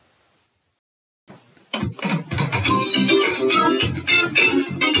Hey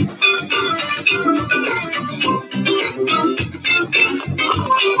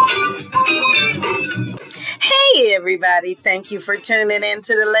everybody, thank you for tuning in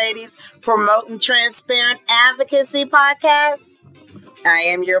to the Ladies Promoting Transparent Advocacy Podcast. I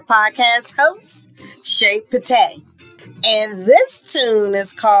am your podcast host, Shay Pate, and this tune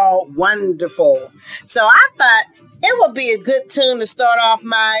is called Wonderful. So I thought it would be a good tune to start off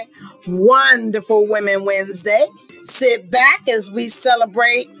my Wonderful Women Wednesday. Sit back as we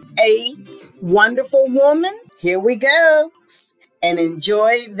celebrate a wonderful woman. Here we go, and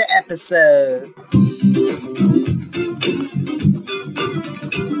enjoy the episode.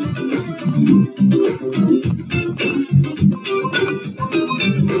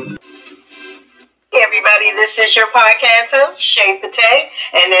 Hey everybody, this is your podcast host, Shay Pate,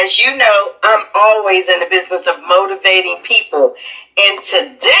 and as you know, I'm always in the business of motivating people. And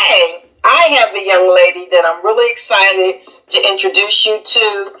today, I have a young lady that I'm really excited to introduce you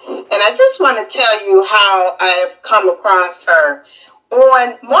to, and I just want to tell you how I've come across her.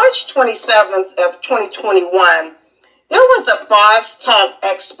 On March 27th of 2021, there was a Boss Talk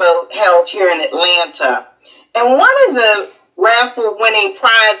Expo held here in Atlanta, and one of the raffle winning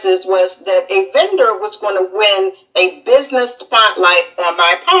prizes was that a vendor was going to win a business spotlight on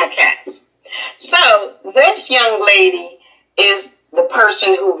my podcast. So this young lady is the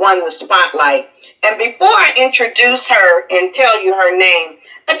person who won the spotlight. And before I introduce her and tell you her name,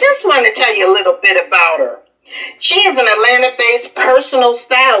 I just want to tell you a little bit about her. She is an Atlanta-based personal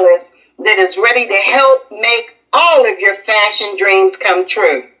stylist that is ready to help make all of your fashion dreams come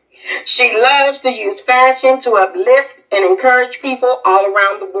true. She loves to use fashion to uplift and encourage people all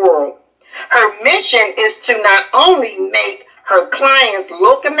around the world. Her mission is to not only make her clients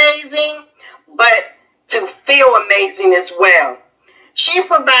look amazing, but to feel amazing as well. She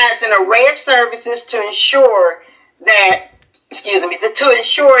provides an array of services to ensure that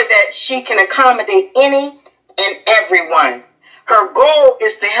she can accommodate any and everyone. Her goal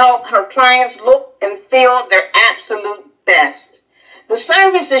is to help her clients look and feel their absolute best. The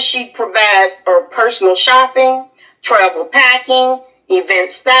services she provides are personal shopping, travel packing,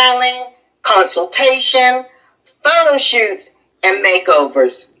 event styling, consultation, photo shoots, and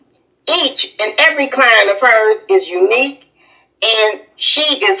makeovers. Each and every client of hers is unique, and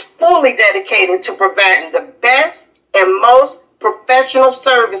she is fully dedicated to providing the best and most professional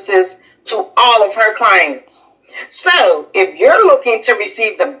services to all of her clients. So, if you're looking to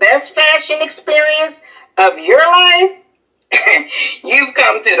receive the best fashion experience of your life, you've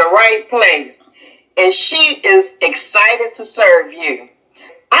come to the right place, and she is excited to serve you.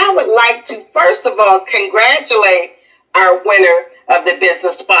 I would like to first of all congratulate our winner of the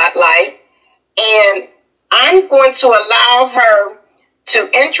Business Spotlight, and I'm going to allow her to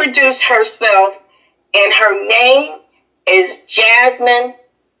introduce herself, and her name is Jasmine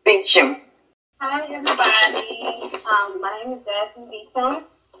Beecham. Hi everybody, my name is Jasmine Beecham.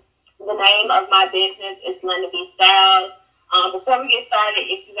 The name of my business is London B Styles. Before we get started,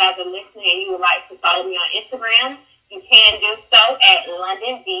 if you guys are listening and you would like to follow me on Instagram, you can do so at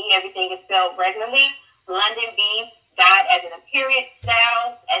London B. Everything is spelled regularly. London B. Dot as in a period,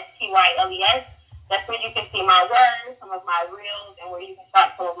 Styles, Styles. That's where you can see my words, some of my reels, and where you can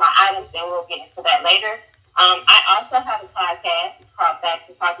shop some of my items, and we'll get into that later. I also have a podcast. It's called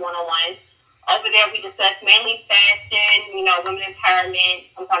Fashion Talk 101. Over there, we discuss mainly fashion, women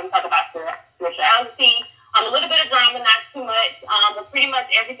empowerment. Sometimes we talk about spirituality. A little bit of drama, not too much, but pretty much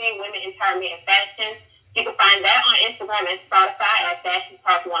everything women empowerment and fashion. You can find that on Instagram and Spotify at Fashion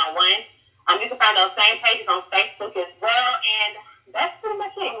Talk 101. You can find those same pages on Facebook as well, and that's pretty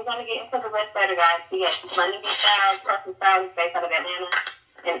much it. We're going to get into the rest later, guys. So yes, London B Styles, personal stylist based out of Atlanta,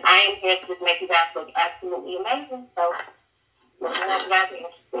 and I am here to just make you guys look absolutely amazing. So, let me know if you guys are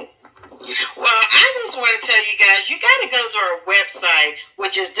interested. Well, I just want to tell you guys, you got to go to our website,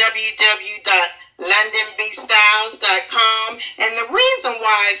 which is www.londonbstyles.com. And the reason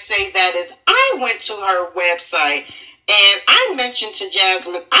why I say that is I went to her website, and I mentioned to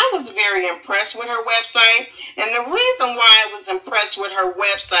Jasmine, I was very impressed with her website. And the reason why I was impressed with her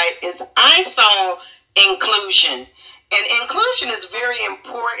website is I saw inclusion. And inclusion is very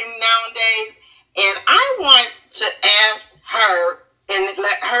important nowadays. And I want to ask her and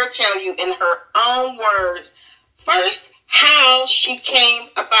let her tell you in her own words, first, how she came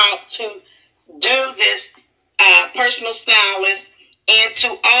about to do this personal stylist, and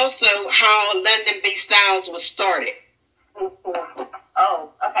to also how London B Styles was started. Mm-hmm.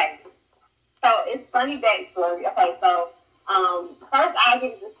 Oh, okay. So it's funny backstory. Okay, so first I'll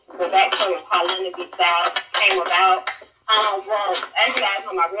give the backstory of how London B Styles came about. Well, as you guys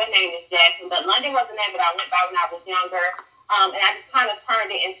know, my real name is Jackson, but London was the name that I went by when I was younger. And I just kind of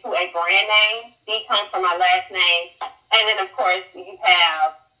turned it into a brand name. D comes from my last name. And then, of course, you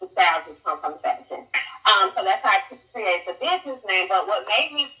have the styles that come from the fashion. So that's how I created the business name. But what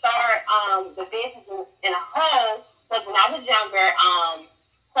made me start the business in a whole was when I was younger,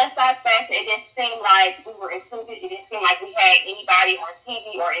 plus size fashion, it didn't seem like we were included. It didn't seem like we had anybody on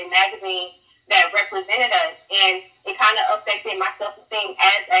TV or in magazines that represented us. And it kind of affected my self-esteem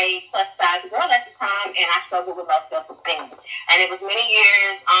as a plus size girl at the time, and I struggled with low self-esteem. And it was many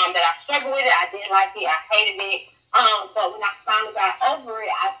years that I struggled with it. I didn't like it. I hated it. But when I finally got over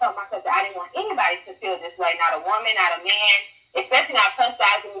it, I told myself that I didn't want anybody to feel this way, not a woman, not a man, especially not plus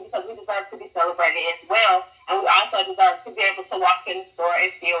size women, because we deserve to be celebrated as well. And we also deserve to be able to walk in the store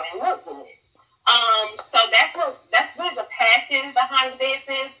and feel and look good. So that's really the passion behind the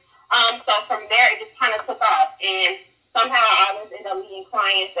business. So from there, it just kind of took off. And somehow I always end up meeting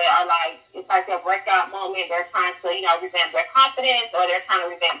clients that are like, it's like their breakout moment. They're trying to, revamp their confidence, or they're trying to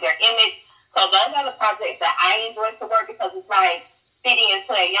revamp their image. So those are the projects that I enjoy to work, because it's like fitting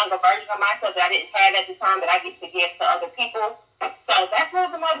into a younger version of myself that I didn't have at the time that I get to give to other people. So that's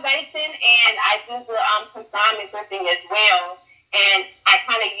really the motivation. And I do the consignment thrifting as well. And I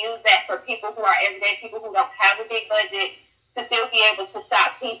kind of use that for people who are everyday people who don't have a big budget, to still be able to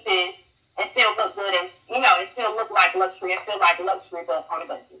shop pieces and still look good, and and still look like luxury, and feel like luxury, but on a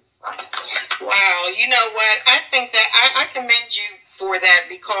budget. Wow, you know what? I think that I commend you for that,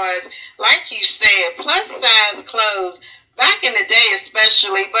 because, like you said, plus size clothes back in the day,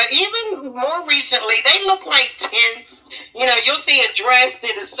 especially, but even more recently, they look like tints. You'll see a dress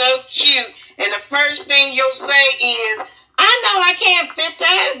that is so cute, and the first thing you'll say is, "I know I can't fit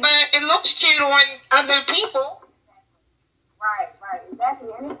that, but it looks cute on other people." Right, exactly.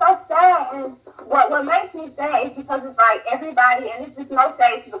 And it's so sad. And what makes me sad is because it's like everybody, and it's just no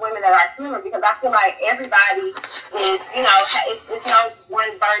shade to the women that are slimmer, because I feel like everybody is, it's no one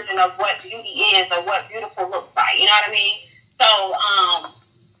version of what beauty is or what beautiful looks like. You know what I mean? So,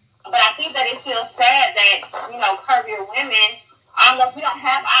 but I think that it feels sad that, curvier women, we don't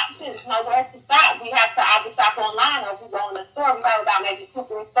have options, nowhere to shop. We have to either shop online, or if we go in the store, we have about maybe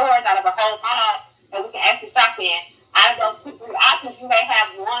 2-3 stores out of a whole mall that we can actually shop in. Out of those 2-3 options, you may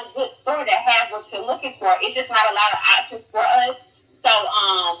have one good store that has what you're looking for. It's just not a lot of options for us. So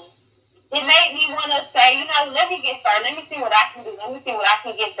it made me want to say, let me get started. Let me see what I can do. Let me see what I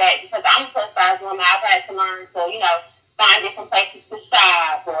can get back, because I'm a plus size woman. I've had to learn to, find different places to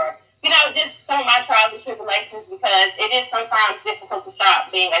shop, or, just some of my trials and tribulations, because it is sometimes difficult to shop.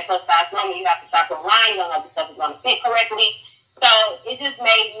 Being a plus size woman, you have to shop online. You don't know if the stuff is going to fit correctly. So it just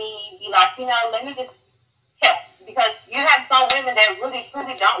made me be like, let me just help, because you have some women that really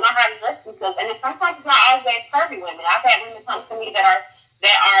truly don't know how to dress themselves, and sometimes it's not always curvy women. I've had women come to me that are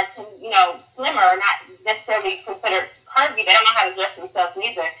slimmer, or not necessarily considered curvy. They don't know how to dress themselves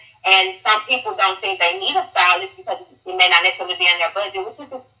either. And some people don't think they need a stylist because it may not necessarily be in their budget,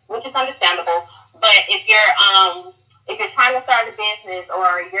 which is understandable. But if you're trying to start a business,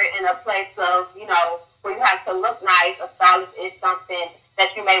 or you're in a place of where you have to look nice, a stylist is something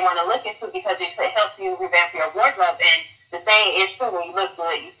that you may want to look into, because it could help you revamp your wardrobe. And the saying is true: when you look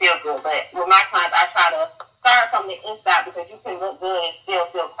good, you feel good. But with my clients, I try to start from the inside, because you can look good and still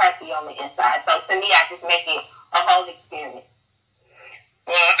feel crappy on the inside. So to me, I just make it a whole experience.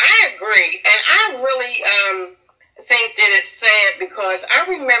 Well, I agree, and I really think that it's sad, because I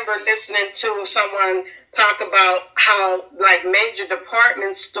remember listening to someone talk about how, like, major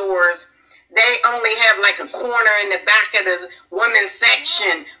department stores, they only have like a corner in the back of the women's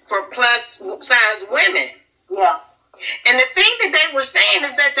section for plus size women. Yeah. And the thing that they were saying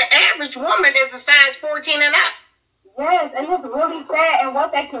is that the average woman is a size 14 and up. Yes, and it's really sad. And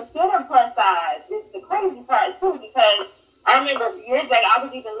what they consider plus size is the crazy part too, because I remember years ago I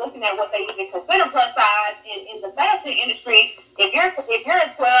was even looking at what they even consider plus size in the fashion industry. If you're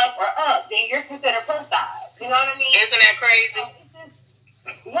a 12 or up, then you're considered plus size. You know what I mean? Isn't that crazy?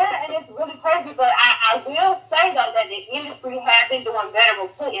 Yeah, and it's really crazy, but I will say, though, that the industry has been doing better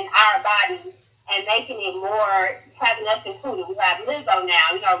with putting our bodies and making it more, having us included. We have Lizzo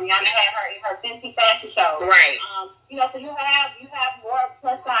now. Rihanna had her in her Fenty fashion show. Right. So you have more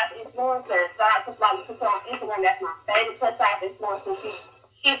plus size influencers. So I just like to put on Instagram. That's my favorite plus size influencer.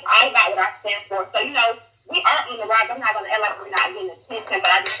 She's all about what I stand for. So we are on the rise. I'm not going to act like we're not getting attention,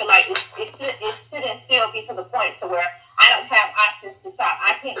 but I just feel like it shouldn't still be to the point to where I don't have options to shop.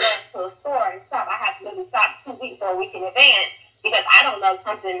 I can't go into a store and shop. I have to maybe shop 2 weeks or a week in advance, because I don't know if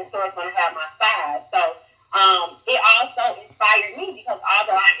something in the store is going to have my size. So it also inspired me, because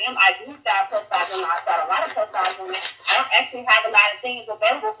although I do style plus size women, I style a lot of plus size women, I don't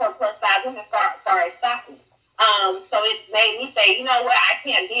for plus size women for a stocking. So it made me say, you know what, I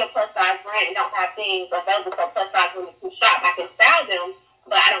can't be a plus size brand and don't have things available for plus size women to shop. I can style them,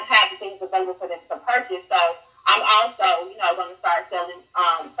 but I don't have the things available for them to purchase. So I'm also, going to start selling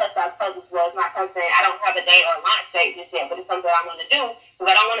plus size clothes as well. It's not something, I don't have a date or a launch date just yet, but it's something I'm going to do because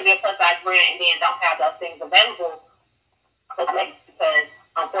I don't want to be a plus size brand and then don't have those things available because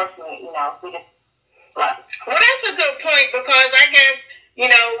unfortunately, we just. Well, that's a good point because I guess,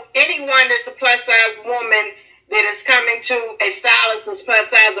 anyone that's a plus size woman that is coming to a stylist that's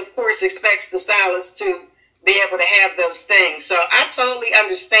plus size, of course, expects the stylist to be able to have those things. So I totally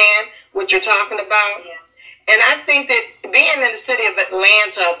understand what you're talking about. Yeah. And I think that being in the city of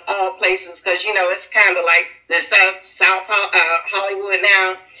Atlanta, of all places, because, it's kind of like the South Hollywood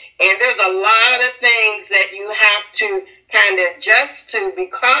now, and there's a lot of things that you have to kind of adjust to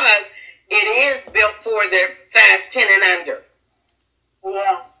because it is built for the size 10 and under.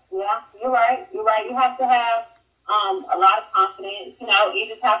 Yeah, you're right. You have to have a lot of confidence. You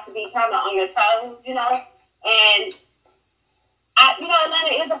just have to be kind of on your toes, and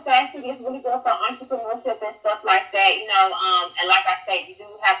Atlanta is a fast city. It's really good for entrepreneurship and stuff like that, and like I say, you do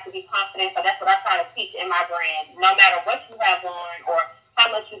have to be confident. So that's what I try to teach in my brand. No matter what you have on or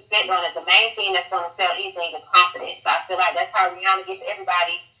how much you spend on it, the main thing that's going to sell anything is confidence. So I feel like that's how Rihanna gets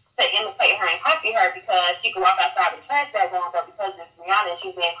everybody to imitate her and copy her because she can walk outside with trash bags on, but because it's Rihanna and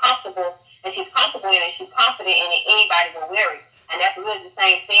she's being comfortable and she's comfortable in it, she's confident in it, anybody will wear it. And that's really the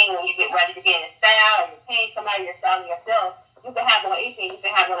same thing when you get ready to get in style or you're paying somebody, you're styling yourself. You can have on anything. You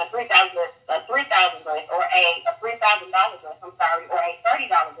can have on a $3,000 dress or a $3,000 dress, or a $30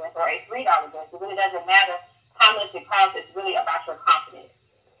 dress or a $3 dress. It really doesn't matter how much it costs. It's really about your confidence.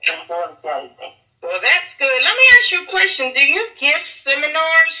 And more to sell anything. Well, that's good. Let me ask you a question. Do you give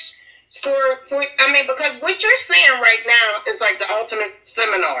seminars because what you're saying right now is like the ultimate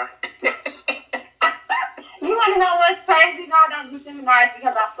seminar. You want to know what's crazy? No, I don't do seminars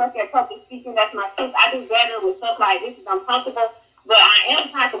because I suck at public speaking. That's my truth. I do better with stuff like this because I'm comfortable. But I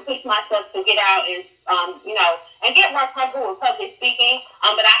am trying to push myself to get out and, and get more comfortable with public speaking.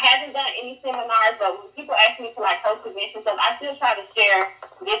 But I haven't done any seminars. But when people ask me to host events and stuff, I still try to share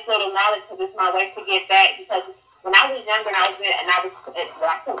this little knowledge because it's my way to get back. Because when I was younger and I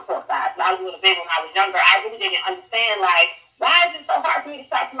couldn't full size, but I was a little big when I was younger. I really didn't understand why is it so hard for me to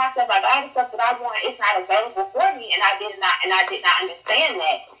shop for myself? All the stuff that I want is not available for me, and I did not understand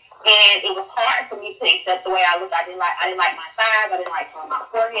that. And it was hard for me to accept the way I look. I didn't like my thighs. I didn't like my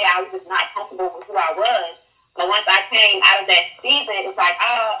forehead. I was just not comfortable with who I was. But once I came out of that season, it's like,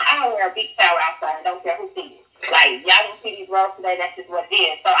 I'll wear a big towel outside. I don't care who sees it. Y'all don't see these rolls today. That's just what it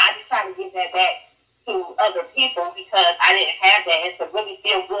is. So I just try to give that back to other people because I didn't have that. And to really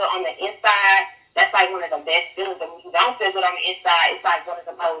feel good on the inside, that's one of the best feelings. And when you don't feel good on the inside, it's one of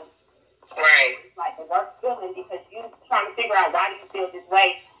the most. Right. It's the worst feeling because you're trying to figure out why do you feel this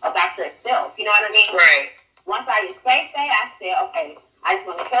way about yourself. You know what I mean? Right. Once I escaped that, I said, okay, I just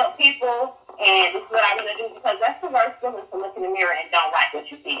want to help people, and this is what I'm going to do because that's the worst feeling to look in the mirror and don't like what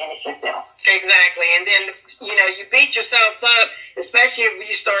you see, and it's yourself. Exactly. And then, you beat yourself up, especially if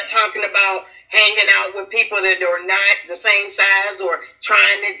you start talking about hanging out with people that are not the same size or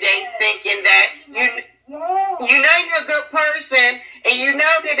trying to date thinking that you're a good person and you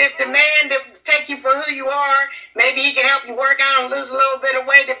know that if the man that take you for who you are, maybe he can help you work out and lose a little bit of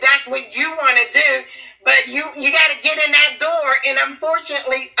weight if that's what you want to do. But you got to get in that door. And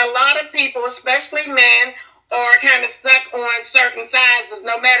unfortunately, a lot of people, especially men, are kind of stuck on certain sizes,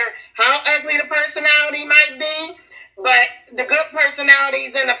 no matter how ugly the personality might be. But the good personality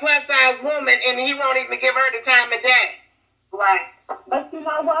is in a plus size woman, and he won't even give her the time of day. Right. But you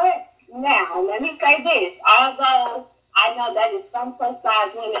know what? Now, let me say this. Although I know that is some plus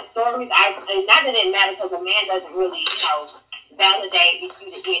size women's stories, not that it matters because a man doesn't really, validate if you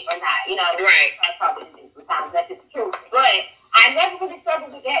to get or not. Right. Probably sometimes that's just the truth. But I never really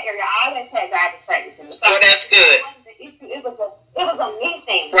struggled with that area. I always had guys to practice in the Well, that's good. It was a me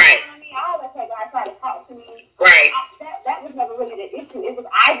thing. Right. You know what I mean? I always had guys try to talk to me. Right. That was never really the issue. It was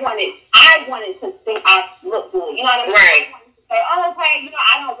I wanted to think I looked good. You know what I mean? Right. I wanted to say, okay,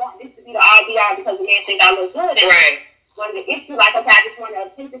 I don't want this to be the all be all because the man think I look good. Right. When the issue, I just wanted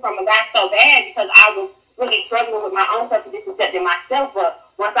attention from a guy so bad because I was really struggling with my own self-esteem accepting myself.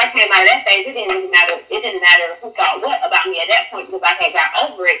 But once I came out of that phase, it didn't really matter. It didn't matter who thought what about me at that point because I had got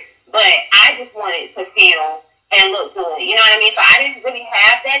over it. But I just wanted to feel and look good. You know what I mean? So I didn't really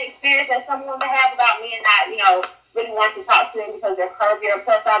have that experience that some women have about me and not, really want to talk to them because they're curvy or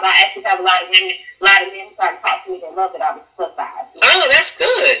plus size. I actually have a lot of men who try to talk to me that love that I was plus size. Oh, that's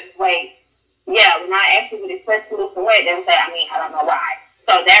good. Wait. Yeah, when I actually would express to lose some weight, they would say, I don't know why.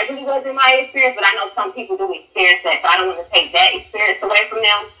 So that really wasn't my experience, but I know some people do experience that, so I don't want to take that experience away from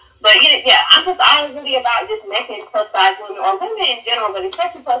them. But yeah, I'm just always really about just making plus size women, or women in general, but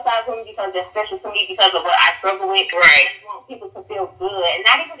especially plus size women because they're special to me because of what I struggle with. Right. I just want people to feel good, and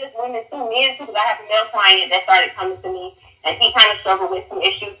not even just women too, men too. Because I have a male client that started coming to me, and he kind of struggled with some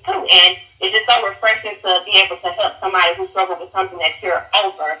issues too. And it's just so refreshing to be able to help somebody who struggled with something that you're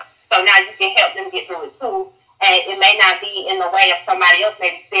over. So now you can help them get through it too. And it may not be in the way of somebody else,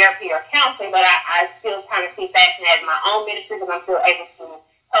 maybe therapy or counseling, but I still kind of see fashion as my own ministry because I'm still able to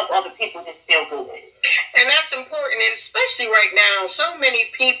help other people just feel good. And that's important, and especially right now, so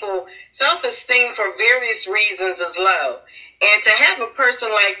many people, self-esteem for various reasons is low. And to have a person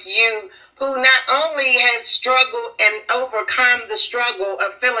like you who not only has struggled and overcome the struggle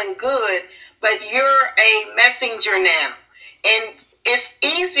of feeling good, but you're a messenger now. And it's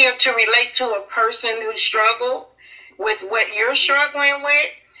easier to relate to a person who struggled with what you're struggling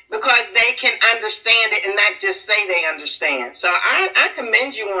with because they can understand it and not just say they understand. So I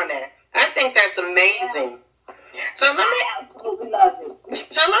commend you on that. I think that's amazing. So let me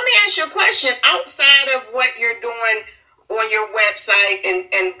ask you a question. Outside of what you're doing on your website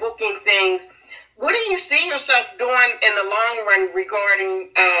and booking things, what do you see yourself doing in the long run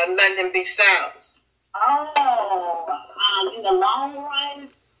regarding London Beach Styles? In the long run,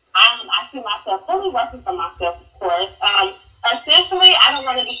 I see myself fully working for myself, of course. Essentially, I don't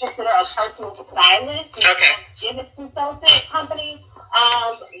want to be considered a personal stylist. Okay. Image consultant company.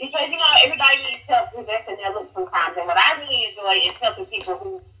 Because, everybody needs help investing their looks sometimes. And what I really enjoy is helping people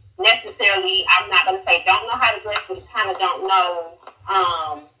who necessarily, I'm not going to say don't know how to dress, but kind of don't know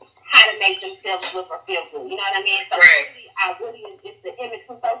how to make themselves look or feel good. You know what I mean? So really, it's the image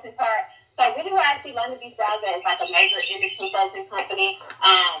consulting part. So really where I see London Beach Styles is like a major image consulting company.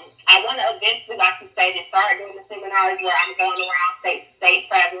 I want to eventually, like you stated, start doing the seminars where I'm going around state to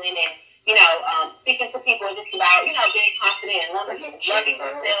state traveling and, speaking to people just about, being confident and loving themselves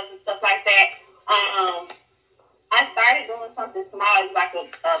and stuff like that. I started doing something small. It was like a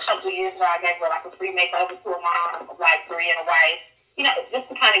couple of years ago. I gave her like a free makeover to a mom of like 3 and a wife, just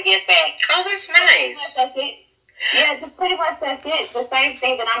to kind of give back. Oh, that's nice. That's it. Yeah, just pretty much that's it. The same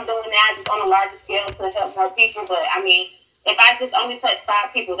thing that I'm doing now, just on a larger scale to help more people. But I mean, if I just only touch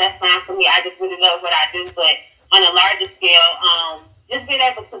 5 people, that's fine for me. I just really love what I do. But on a larger scale, just being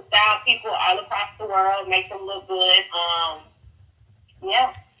able to style people all across the world, make them look good.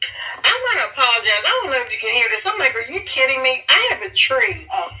 Yeah. I want to apologize. I don't know if you can hear this. I'm like, are you kidding me? I have a tree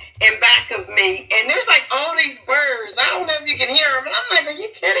in back of me, and there's like all these birds. I don't know if you can hear them, but I'm like, are you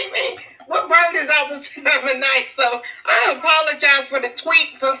kidding me? What bird is out this time of night? So I apologize for the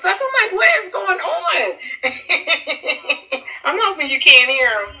tweets and stuff. I'm like, what is going on? I'm hoping you can't hear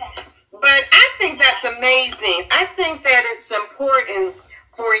them. But I think that's amazing. I think that it's important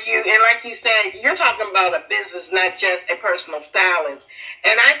for you. And like you said, you're talking about a business, not just a personal stylist.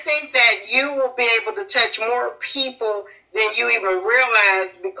 And I think that you will be able to touch more people than you even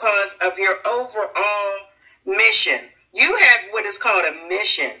realize because of your overall mission. You have what is called a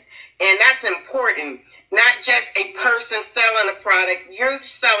mission. And that's important. Not just a person selling a product. You're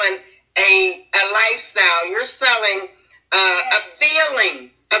selling a lifestyle. You're selling a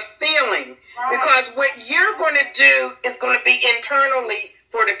feeling. Because what you're going to do is going to be internally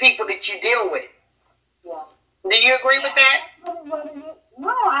for the people that you deal with. Yeah. Do you agree with that? No,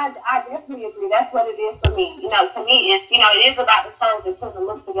 I definitely agree. That's what it is for me. To me, it's, it is about the souls and putting the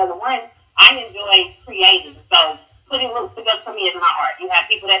looks together. One, I enjoy creating. So putting looks together for me is my art. You have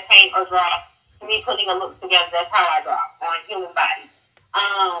people that paint or draw. To me, putting a look together, that's how I draw on human bodies.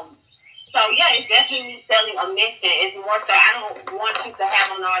 So yeah, it's definitely selling a mission. It's more so I don't want you to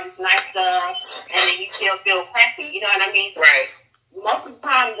have on all this nice stuff and then you still feel crappy. You know what I mean? Right. Most of the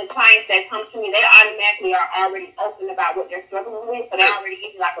time, the clients that come to me, they automatically are already open about what they're struggling with. So they already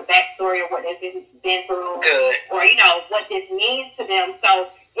give you like a backstory of what they've been through. Good. Or, what this means to them. So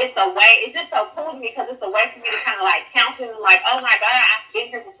it's a way, it's just so cool to me because it's a way for me to kind of like counsel them like, oh my God, I've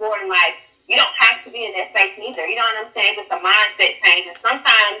been here before. And like, you don't have to be in that space neither. You know what I'm saying? It's a mindset change. And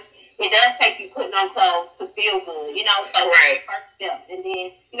sometimes it does take you putting on clothes to feel good, so that's the first step. And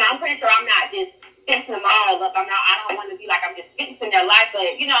then, I'm pretty sure I'm not just fixing them all up. I don't want to be like I'm just fixing their life, but,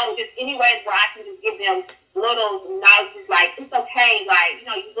 just any ways where I can just give them little knowledge, like, it's okay, like,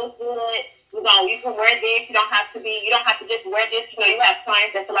 you look good, you can wear this, you don't have to just wear this, you have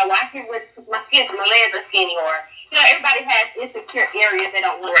clients that feel like, well, I can't wear this because my legs are skinny, or, everybody has insecure areas they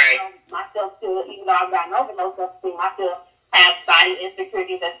don't want to show myself to, even though I've gotten over those self-esteem, I feel have body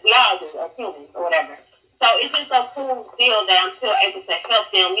insecurities as we all do as humans or whatever. So it's just so cool to feel that I'm still able to help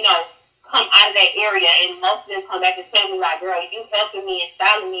them, come out of that area, and most of them come back and tell me, like, girl, you helping me and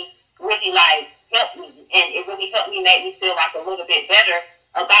styling me really, like, helped me, and it really helped me, make me feel like a little bit better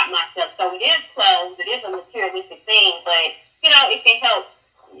about myself. So it is clothes, it is a materialistic thing, but, you know, it can help.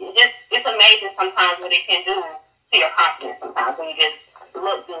 It's amazing sometimes what it can do to your confidence sometimes when you just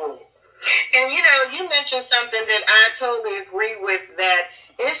look good. And you know, you mentioned something that I totally agree with, that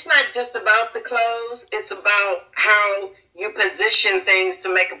it's not just about the clothes, it's about how you position things to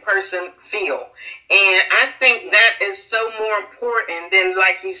make a person feel. And I think that is so more important than,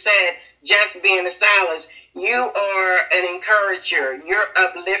 like you said, just being a stylist. You are an encourager, you're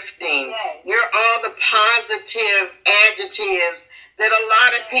uplifting, Yes. you're all the positive adjectives that a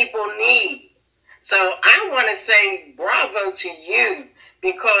lot of people need. So I want to say bravo to you,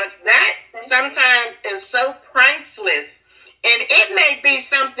 because that sometimes is so priceless. And it may be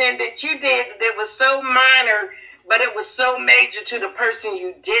something that you did that was so minor, but it was so major to the person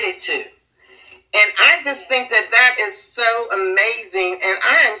you did it to. And I just think that that is so amazing. And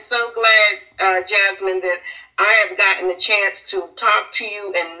I am so glad, Jasmine, that I have gotten the chance to talk to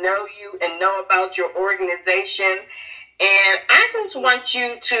you and know about your organization. And I just want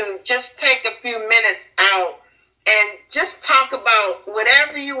you to just take a few minutes out and just talk about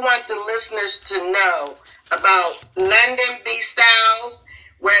whatever you want the listeners to know about London B Styles,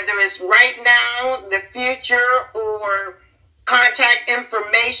 whether it's right now, the future, or contact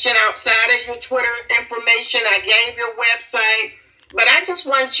information outside of your Twitter information. I gave your website, but I just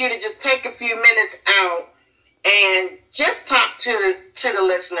want you to just take a few minutes out and just talk to the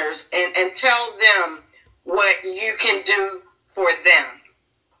listeners and tell them what you can do for them.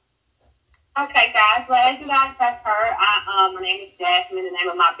 Okay, guys. Well, as you guys have heard, my name is Jasmine. The name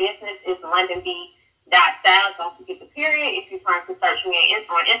of my business is London B Styles. Don't forget the period if you're trying to search me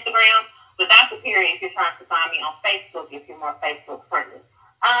on Instagram. Without the period if you're trying to find me on Facebook if you're more Facebook friendly.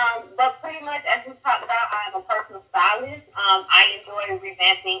 But pretty much, as we talked about, I am a personal stylist. I enjoy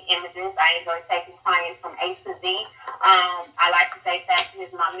revamping images. I enjoy taking clients from A to Z. I like to say fashion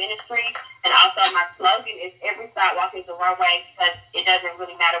is my ministry. And also my slogan is every sidewalk is a runway, because it doesn't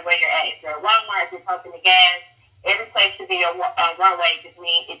really matter where you're at. If you're at Walmart, if you're pumping the gas, every place should be a runway. Just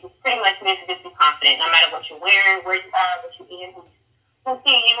means it just pretty much means to just be confident. No matter what you're wearing, where you are, what you're in, who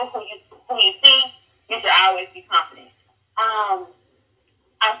see you, who you see, you should always be confident.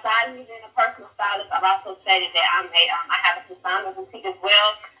 Outside of me being a personal stylist, I've also stated that I have a consignment boutique as well.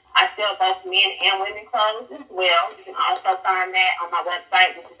 I sell both men and women clothes as well. You can also find that on my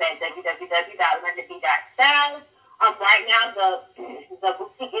website, which is at www.londonb.styles. Right now, the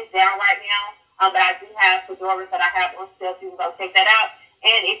boutique is down right now, but I do have fedoras that I have on sale, so you can go check that out.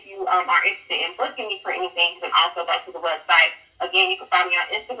 And if you are interested in booking me for anything, you can also go to the website. Again, you can find me on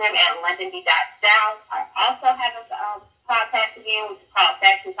Instagram at londonb.styles. I also have a podcast again, which is called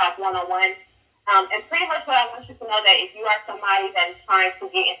Fashion Talk 101. And pretty much what I want you to know, that if you are somebody that is trying to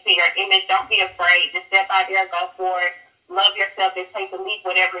get into your image, don't be afraid. Just step out there, go for it. Love yourself and take the leap,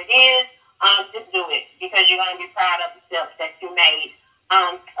 whatever it is. Just do it, because you're going to be proud of yourself that you made.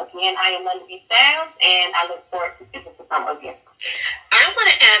 Again, I am London B Styles, and I look forward to speaking to some of you. I want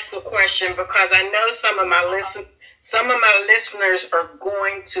to ask a question, because I know some of my listeners are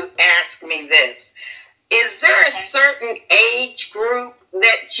going to ask me this. Is there a certain age group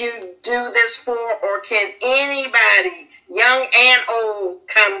that you do this for, or can anybody, young and old,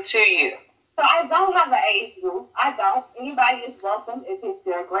 come to you? So I don't have an age group. I don't. Anybody is welcome. If it's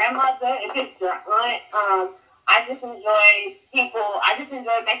your grandmother, if it's your aunt, I just enjoy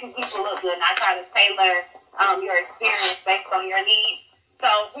making people look good, and I try to tailor your experience based on your needs. So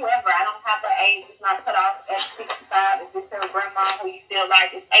whoever, I don't have an age. It's not cut off at 65. If it's your grandma who you feel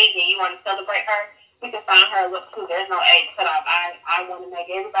like is 80 and you want to celebrate her, you can find her look too. There's no age cut off. I want to make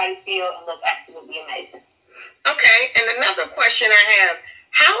everybody feel and look absolutely amazing. Okay, and another question I have.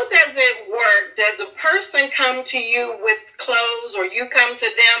 How does it work? Does a person come to you with clothes, or you come to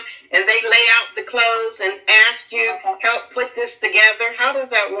them and they lay out the clothes and ask you, help put this together? How does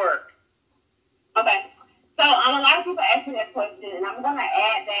that work? Okay. So a lot of people ask me that question, and I'm going to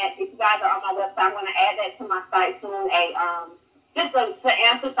add that, if you guys are on my website, I'm going to add that to my site soon, just to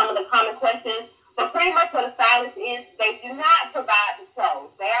answer some of the common questions. But pretty much what a stylist is, they do not provide the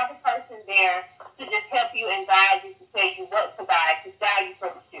clothes. They are the person there to just help you and guide you, to tell you what to buy, to style you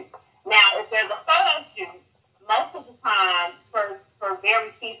for the shoot. Now, if there's a photo shoot, most of the time, for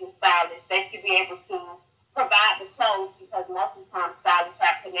very seasoned stylists, they should be able to provide the clothes, because most of the time stylists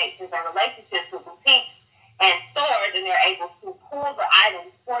have connections and relationships with boutiques and stores, and they're able to pull the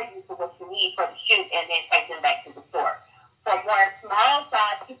items for you for what you need for the shoot, and then take them back to the store. For more small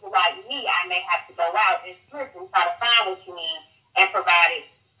size people like me, I may have to go out and strip and try to find what you need and provide it.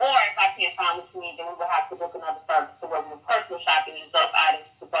 Or if I can't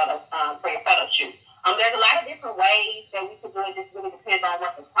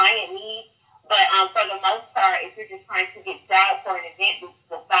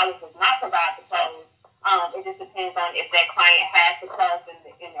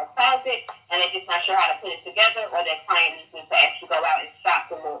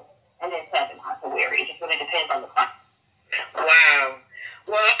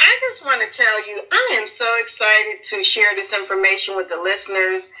to share this information with the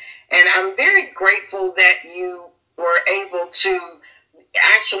listeners. And I'm very grateful that you were able to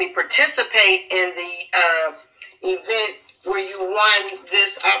actually participate in the event where you won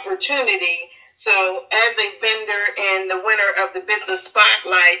this opportunity. So as a vendor and the winner of the Business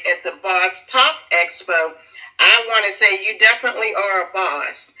Spotlight at the Boss Talk Expo, I want to say you definitely are a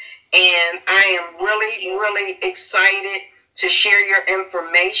boss. And I am really, really excited to share your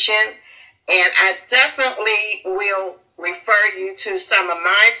information. And I definitely will refer you to some of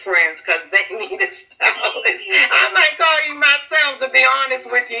my friends because they need a stylist. I might call you myself, to be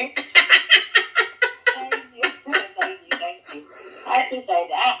honest with you. Thank you. I appreciate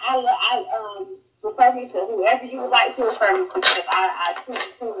that. I refer me to whoever you would like to refer me to because I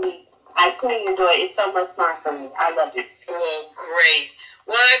truly enjoy it. It's so much fun for me. I love it. Well, great.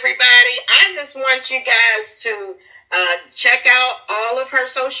 Well, everybody, I just want you guys to check out all of her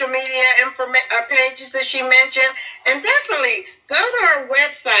social media pages that she mentioned, and definitely go to her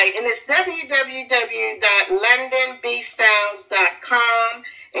website, and it's www.londonbstyles.com,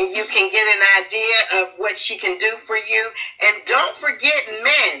 and you can get an idea of what she can do for you. And don't forget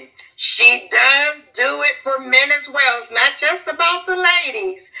men. She does do it for men as well. It's not just about the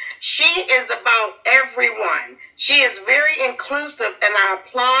ladies. She is about everyone. She is very inclusive, and I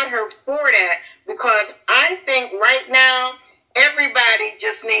applaud her for that because I think right now everybody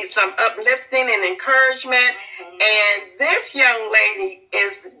just needs some uplifting and encouragement. And this young lady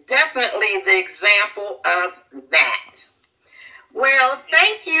is definitely the example of that. Well,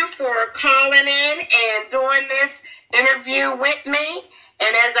 thank you for calling in and doing this interview with me.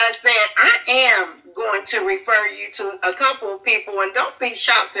 And as I said, I am going to refer you to a couple of people, and don't be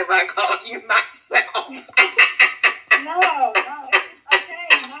shocked if I call you myself. No, it's okay.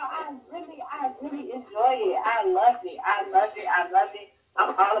 No, I really enjoy it. I love it.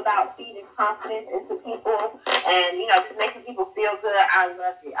 I'm all about feeding confidence into people and, just making people feel good. I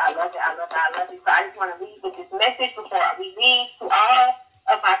love it. So I just want to leave with this message before we leave to all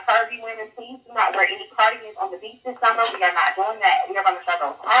of my curvy women. Please do not wear any cardigans on the beach this summer. We are not doing that. We are going to show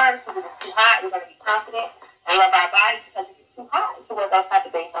those arms because it's too hot. We're going to be confident and love our bodies because it's too hot to wear those type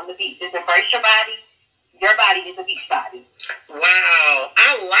of things on the beach. Just embrace your body. Your body is a beach body. Wow,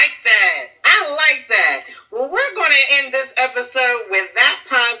 I like that. Well, we're going to end this episode with that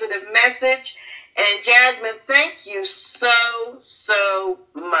positive message. And Jasmine, thank you so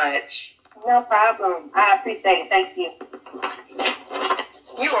much. No problem. I appreciate it. Thank you.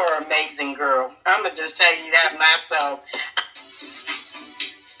 You are an amazing girl. I'm going to just tell you that myself.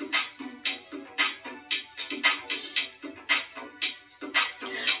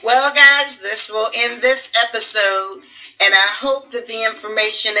 Well, guys, this will end this episode, and I hope that the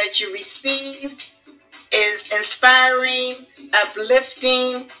information that you received is inspiring,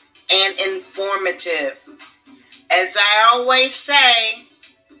 uplifting, and informative. As I always say,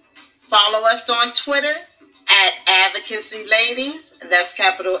 follow us on Twitter at Advocacy Ladies. That's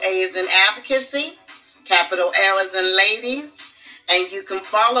capital A as in advocacy, capital L as in ladies. And you can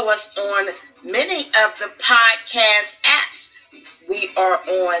follow us on many of the podcast apps. We are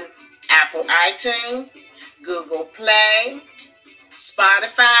on Apple iTunes, Google Play,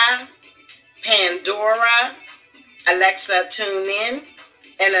 Spotify, Pandora, Alexa TuneIn,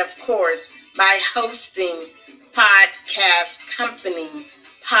 and of course, my hosting podcast company,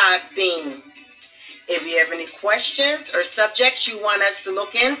 Podbean. If you have any questions or subjects you want us to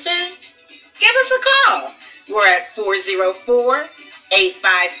look into, give us a call. We're at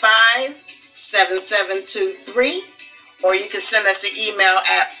 404-855-7723. Or you can send us an email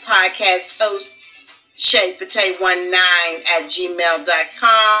at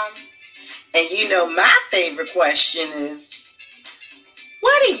podcasthost@shaypate19@gmail.com. And you know my favorite question is,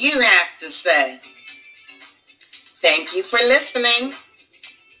 what do you have to say? Thank you for listening.